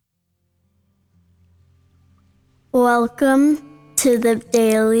Welcome to the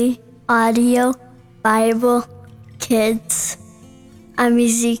Daily Audio Bible Kids. I'm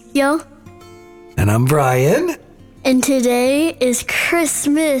Ezekiel. And I'm Brian. And today is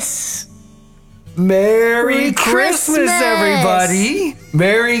Christmas. Merry Christmas, everybody.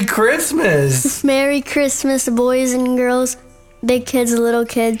 Merry Christmas. Merry Christmas, boys and girls, big kids, little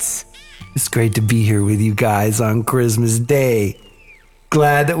kids. It's great to be here with you guys on Christmas Day.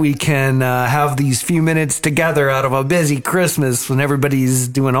 Glad that we can have these few minutes together out of a busy Christmas when everybody's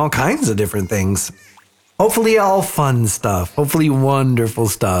doing all kinds of different things. Hopefully all fun stuff. Hopefully wonderful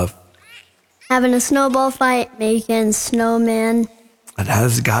stuff. Having a snowball fight, making snowman. It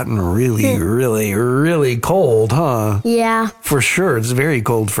has gotten really cold, huh? Yeah. For sure. It's very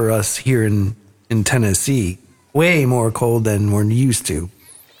cold for us here in Tennessee. Way more cold than we're used to.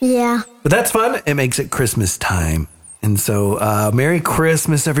 Yeah. But that's fun. It makes it Christmas time. And so, Merry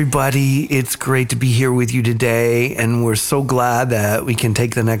Christmas, everybody. It's great to be here with you today. And we're so glad that we can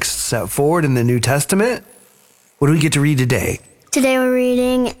take the next step forward in the New Testament. What do we get to read today? Today we're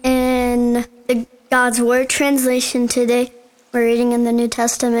reading in the God's Word translation today. We're reading in the New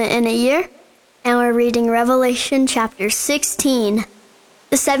Testament in a year. And we're reading Revelation chapter 16.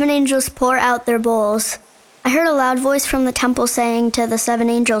 The 7 angels pour out their bowls. I heard a loud voice from the temple saying to the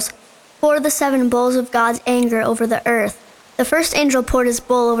 7 angels, "Pour the 7 bowls of God's anger over the earth." The first angel poured his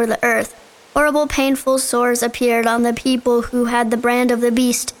bowl over the earth. Horrible, painful sores appeared on the people who had the brand of the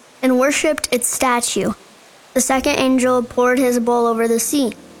beast and worshipped its statue. The second angel poured his bowl over the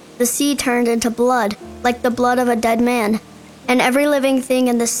sea. The sea turned into blood, like the blood of a dead man, and every living thing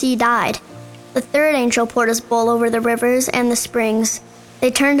in the sea died. The third angel poured his bowl over the rivers and the springs. They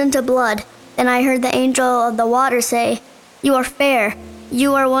turned into blood. Then I heard the angel of the water say, "You are fair.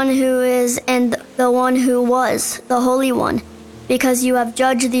 You are one who is and the one who was, the Holy One. Because you have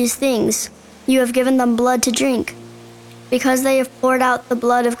judged these things, you have given them blood to drink. Because they have poured out the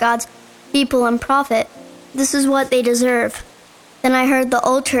blood of God's people and prophet, this is what they deserve." Then I heard the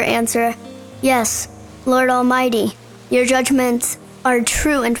altar answer, "Yes, Lord Almighty, your judgments are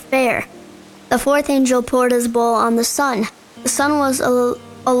true and fair." The fourth angel poured his bowl on the sun. The sun was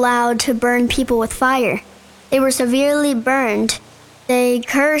allowed to burn people with fire. They were severely burned. They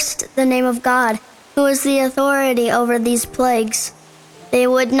cursed the name of God, who is the authority over these plagues. They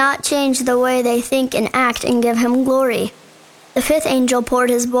would not change the way they think and act and give him glory. The fifth angel poured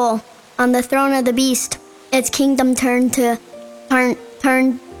his bowl on the throne of the beast. Its kingdom turned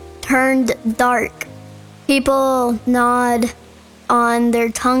dark. People gnawed on their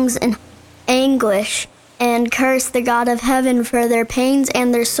tongues in anguish and cursed the God of heaven for their pains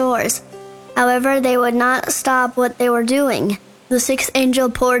and their sores. However, they would not stop what they were doing. The sixth angel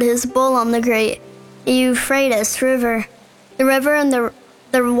poured his bowl on the great Euphrates River. The river and the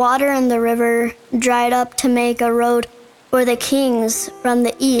water in the river dried up to make a road for the kings from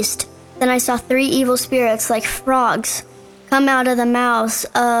the east. Then I saw 3 evil spirits like frogs come out of the mouths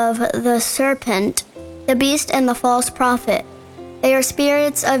of the serpent, the beast, and the false prophet. They are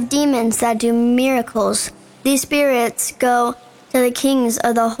spirits of demons that do miracles. These spirits go to the kings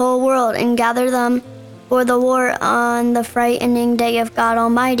of the whole world and gather them for the war on the frightening day of God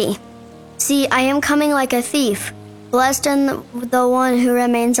Almighty. See, I am coming like a thief. Blessed is the one who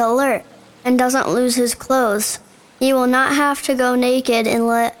remains alert and doesn't lose his clothes. He will not have to go naked and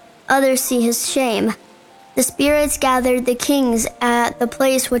let others see his shame. The spirits gathered the kings at the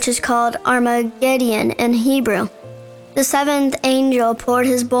place which is called Armageddon in Hebrew. The 7th angel poured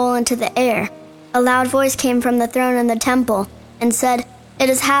his bowl into the air. A loud voice came from the throne in the temple and said, "It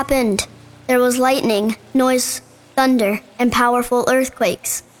has happened." There was lightning, noise, thunder, and powerful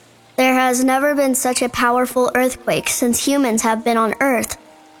earthquakes. There has never been such a powerful earthquake since humans have been on Earth.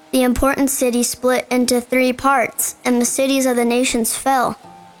 The important city split into 3 parts, and the cities of the nations fell.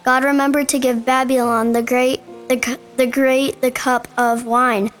 God remembered to give Babylon the cup of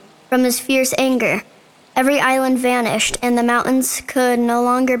wine from his fierce anger. Every island vanished, and the mountains could no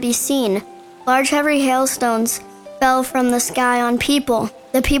longer be seen. Large, heavy hailstones fell from the sky on people.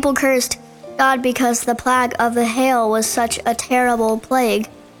 The people cursed God because the plague of the hail was such a terrible plague.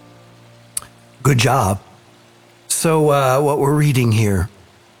 Good job. So, what we're reading here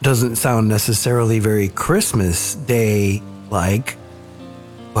doesn't sound necessarily very Christmas Day-like,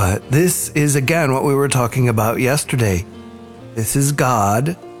 but this is, again, what we were talking about yesterday. This is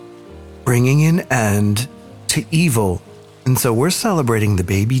God bringing an end to evil. And so we're celebrating the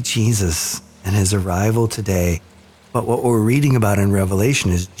baby Jesus and his arrival today. But what we're reading about in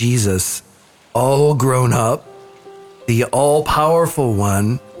Revelation is Jesus, all grown up, the all-powerful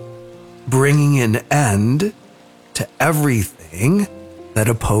one, bringing an end to everything that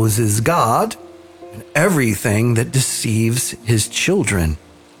opposes God and everything that deceives his children.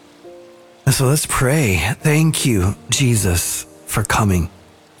 And so let's pray. Thank you, Jesus, for coming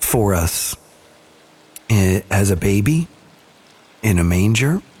for us as a baby in a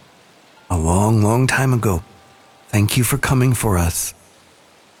manger a long, long time ago. Thank you for coming for us.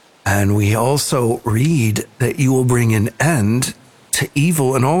 And we also read that you will bring an end to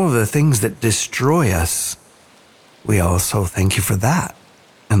evil and all of the things that destroy us. We also thank you for that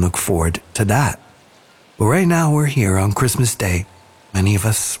and look forward to that. But right now we're here on Christmas Day. Many of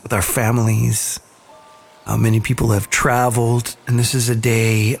us with our families. Many people have traveled, and this is a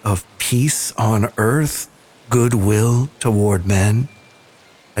day of peace on earth, goodwill toward men,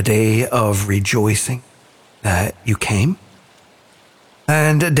 a day of rejoicing that you came,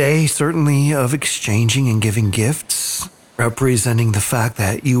 and a day certainly of exchanging and giving gifts, representing the fact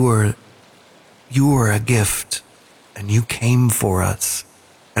that you were a gift and you came for us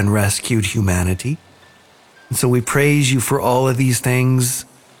and rescued humanity. And so we praise you for all of these things.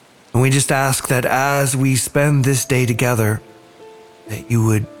 And we just ask that as we spend this day together, that you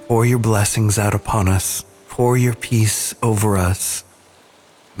would pour your blessings out upon us, pour your peace over us.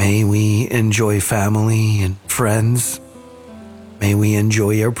 May we enjoy family and friends. May we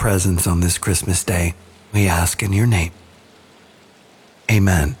enjoy your presence on this Christmas day. We ask in your name.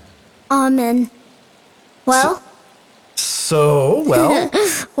 Amen. Amen. Well, well,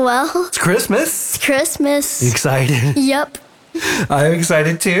 well, it's Christmas. it's Christmas. You excited? Yep. I'm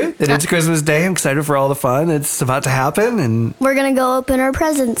excited too. That it's Christmas Day. I'm excited for all the fun that's about to happen. And We're going to go open our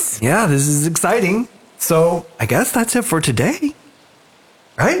presents. yeah, this is exciting. So I guess that's it for today.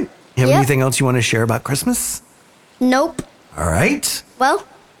 Right? You have Yep. anything else you want to share about Christmas? Nope. All right. Well,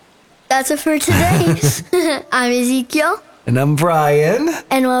 that's it for today. I'm Ezekiel, And I'm Brian.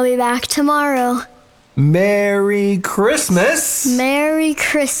 and we'll be back tomorrow. Merry Christmas. Merry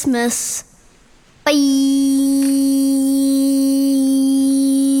Christmas. Bye.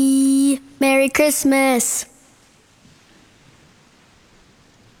 Merry Christmas.